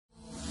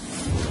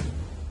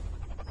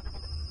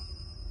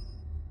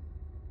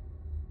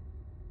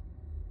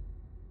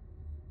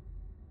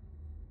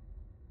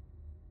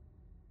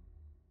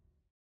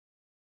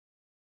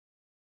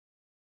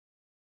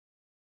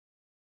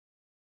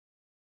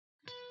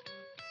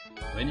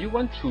when you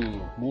want to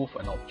move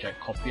an object,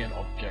 copy an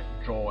object,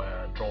 draw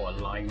a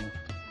line,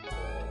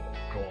 or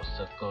draw a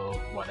circle,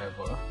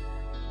 whatever,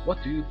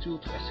 what do you do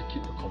to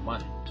execute the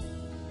command?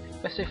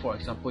 Let's say for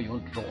example you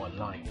want to draw a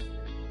line.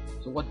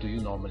 So what do you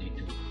normally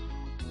do?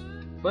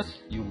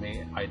 First, you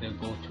may either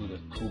go to the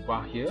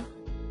toolbar here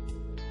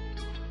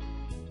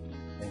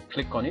and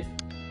click on it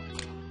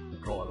to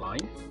draw a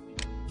line,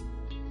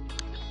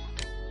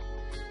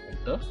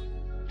 enter,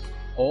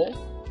 or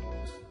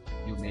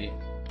you may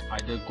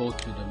either go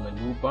to the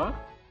menu bar,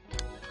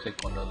 click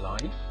on the line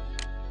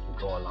to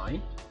draw a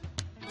line,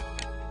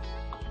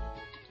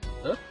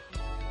 enter,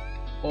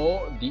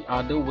 or the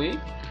other way,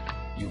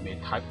 you may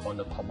type on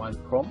the command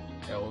prompt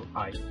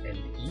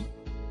LINE,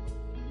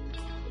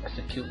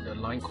 execute the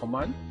line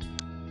command,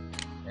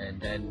 and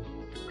then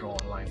draw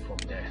a line from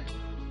there.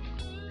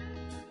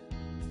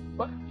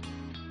 But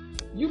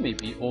you may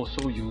be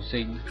also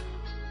using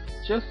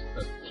just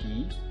a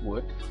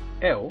keyword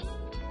L,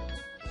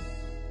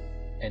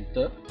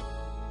 enter,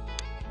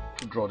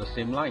 to draw the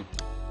same line.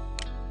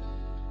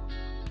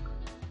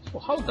 So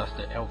how does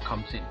the L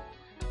comes in?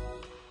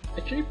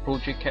 Actually,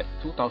 progeCAD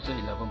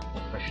 2011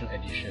 Professional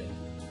Edition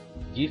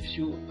gives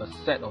you a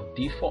set of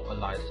default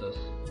aliases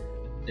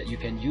that you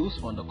can use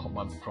on the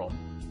command prompt,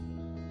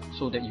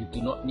 so that you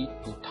do not need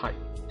to type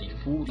the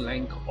full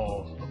length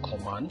of a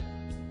command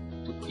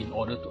in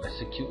order to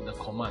execute the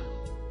command.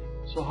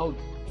 So how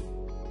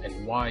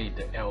and why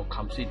the L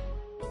comes in?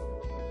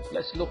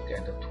 Let's look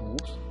at the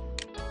tools,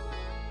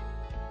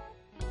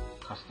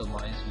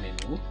 Customise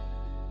menu,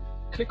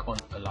 click on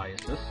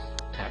Aliases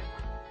tab.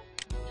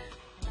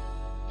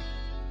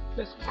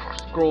 Let's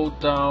scroll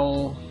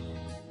down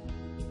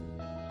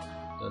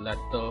the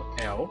letter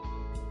L,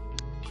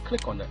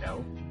 click on the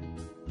L.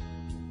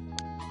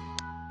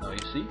 Now you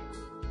see,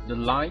 the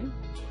line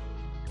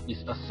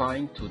is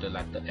assigned to the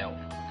letter L.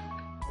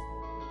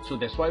 So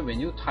that's why when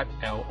you type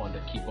L on the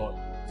keyboard,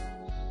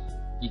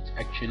 it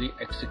actually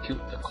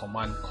executes the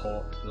command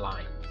called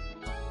line.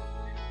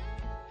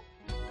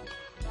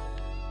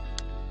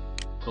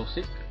 Close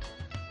it.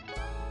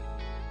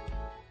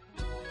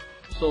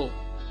 So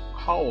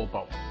how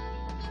about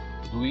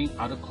doing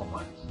other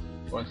commands?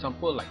 For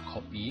example, like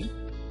copying,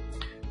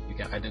 you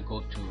can either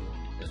go to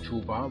the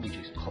toolbar, which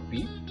is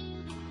copy,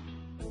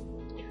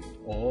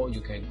 or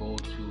you can go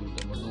to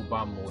the menu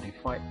bar,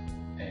 modify,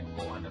 and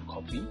go under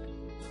copy.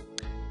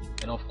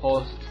 And of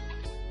course,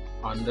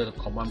 under the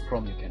command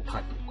prompt, you can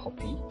type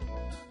copy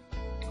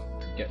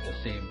to get the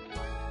same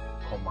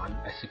command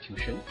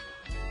execution.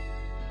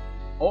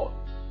 Or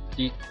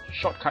the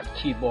shortcut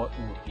keyboard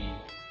would be,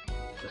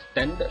 the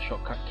standard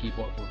shortcut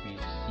keyboard would be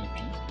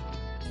CP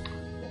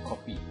or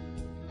copy.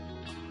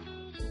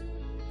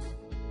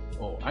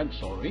 Oh, I'm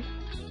sorry.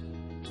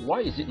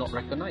 Why is it not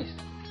recognized?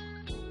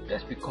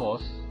 That's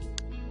because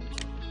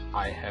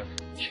I have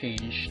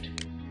changed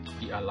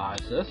the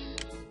aliases.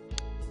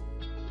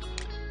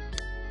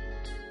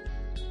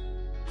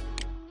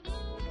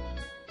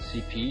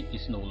 CP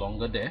is no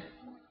longer there.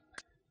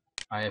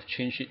 I have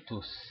changed it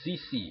to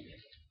CC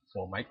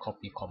for my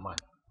copy command.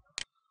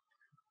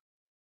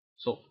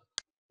 So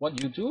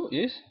what you do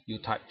is you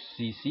type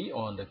CC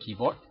on the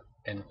keyboard,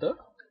 enter,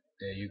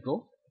 there you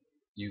go.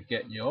 You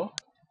get your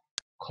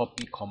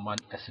copy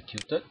command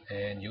executed,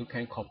 and you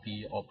can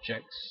copy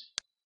objects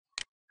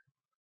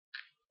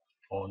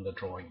on the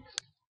drawings.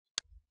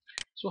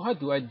 So how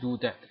do I do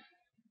that?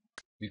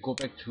 We go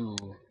back to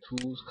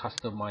Tools,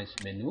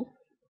 Customize menu,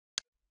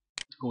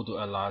 go to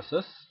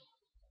Aliases.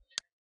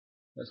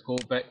 Let's go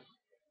back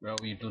where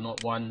we do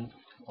not want,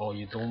 or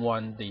you don't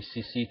want the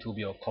CC to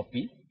be a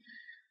copy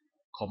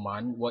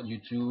command. What you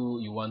do,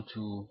 you want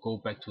to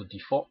go back to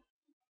default.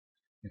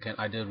 You can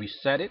either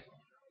reset it.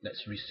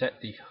 Let's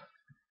reset the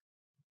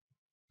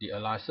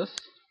aliases.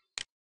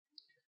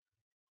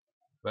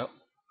 Well,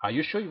 are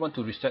you sure you want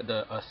to reset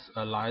the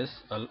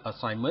alias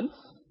assignment?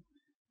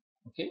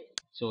 Okay,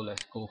 so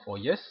let's go for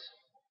yes.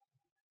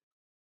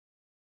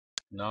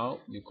 Now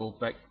you go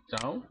back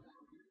down.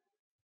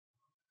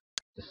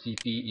 The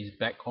CP is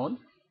back on,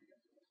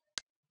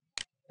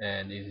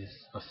 and it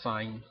is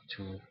assigned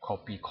to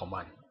copy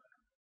command.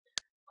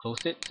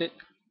 Close it.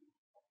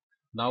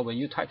 Now when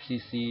you type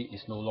CC,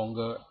 it's no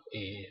longer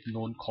a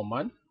known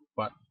command,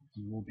 but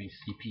it will be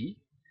CP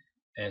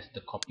as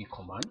the copy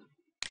command.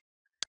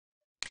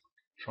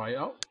 Try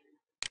out,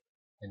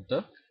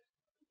 enter.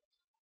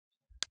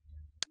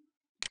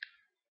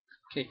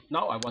 Okay,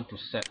 now I want to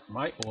set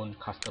my own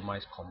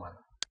customized command.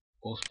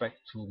 Goes back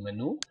to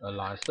menu,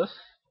 aliases.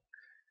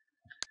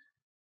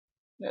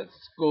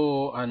 Let's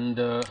go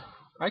under,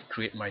 I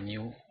create my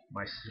new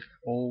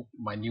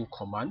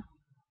command.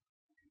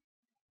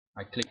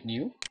 I click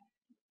new,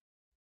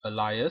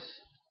 alias,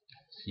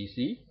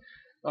 CC.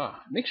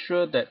 Make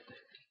sure that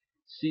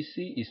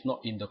CC is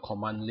not in the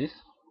command list,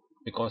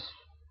 because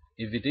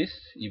if it is,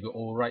 it will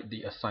overwrite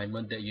the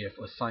assignment that you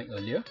have assigned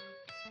earlier.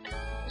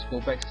 Let's go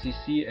back,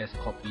 CC as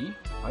copy.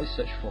 I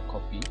search for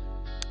copy.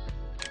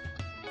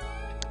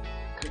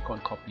 Click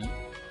on copy.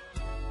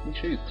 Make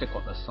sure you click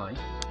on assign.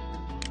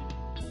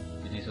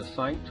 It It is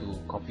assigned to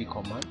copy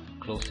command,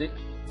 close it.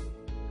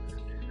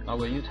 Now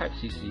when you type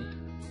CC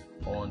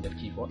on the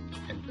keyboard,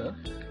 enter,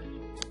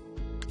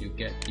 you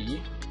get the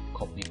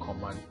copy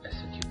command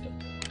executed.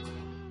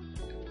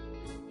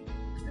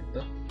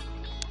 Enter.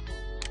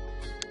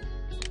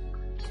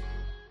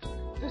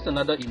 There's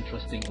another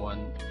interesting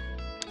one,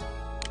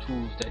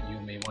 tools that you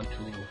may want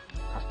to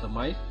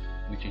customize,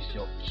 which is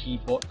your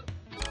keyboard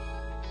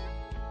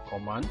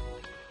command.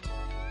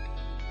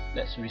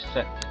 Let's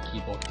reset the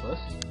keyboard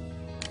first.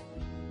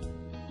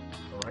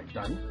 Alright,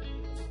 done.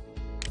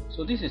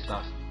 So these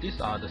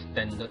are the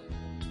standard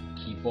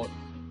keyboard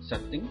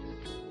settings.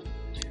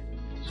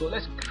 So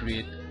let's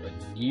create a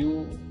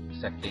new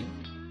setting.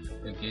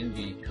 Again,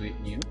 we create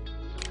new.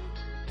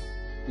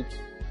 You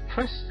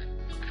press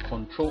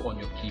Control on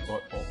your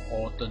keyboard or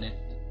alternate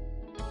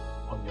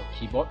on your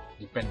keyboard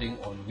depending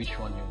on which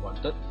one you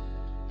wanted.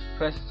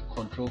 Press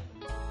Control.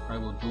 I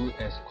will do it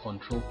as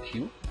Control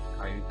Q.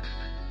 I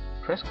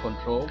press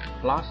Control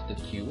plus the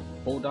Q,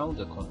 hold down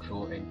the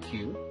Control and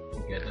Q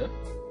together.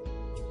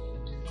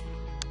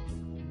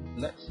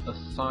 Let's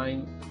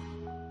assign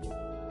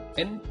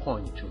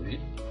endpoint to it.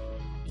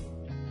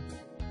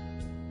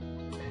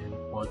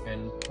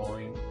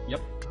 Endpoint,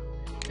 yep.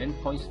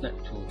 Endpoint snap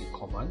to the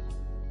command.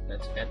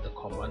 Let's add the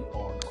command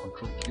on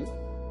Control Q.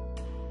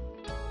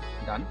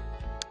 Done.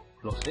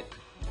 Close it.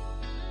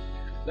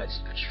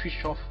 Let's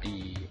switch off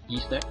the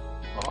eSnap.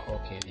 Oh,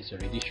 okay, it's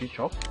already switched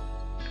off.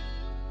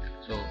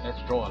 So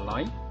let's draw a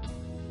line.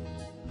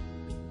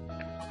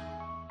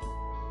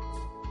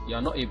 You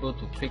are not able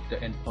to pick the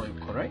endpoint,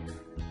 correct?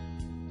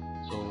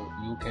 So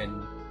you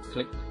can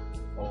click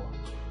or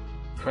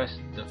press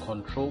the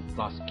Control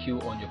plus Q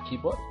on your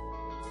keyboard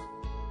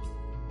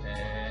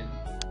and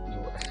you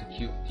will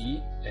execute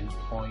the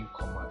endpoint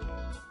command.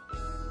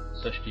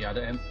 Search the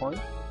other endpoint,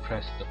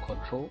 press the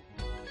Control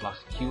plus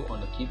Q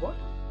on the keyboard.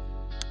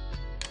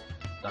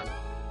 Done.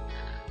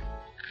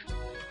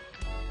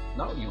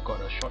 Now you got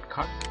a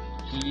shortcut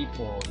key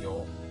for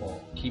your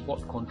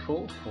keyboard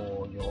control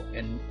for your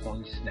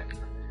endpoint snap.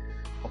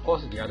 Of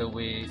course, the other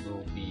way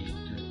will be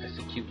to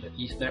execute the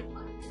eSnap,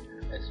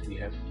 as we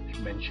have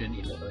mentioned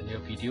in the earlier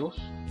videos.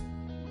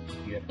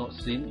 If you have not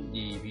seen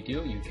the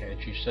video, you can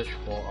actually search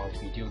for our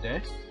video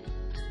there,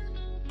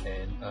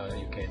 and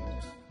you can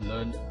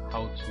learn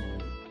how to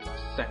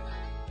set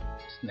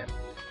snap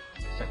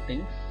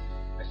settings,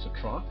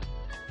 etc.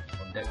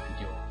 on that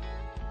video.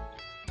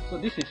 So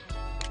this is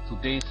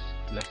today's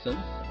lesson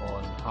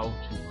on how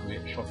to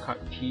create shortcut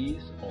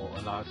keys or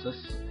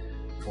aliases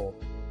for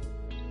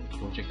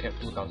progeCAD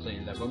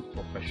 2011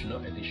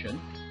 Professional Edition,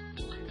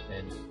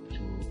 and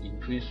to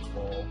increase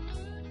or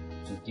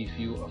to give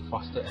you a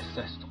faster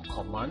access to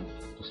command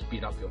to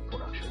speed up your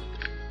production.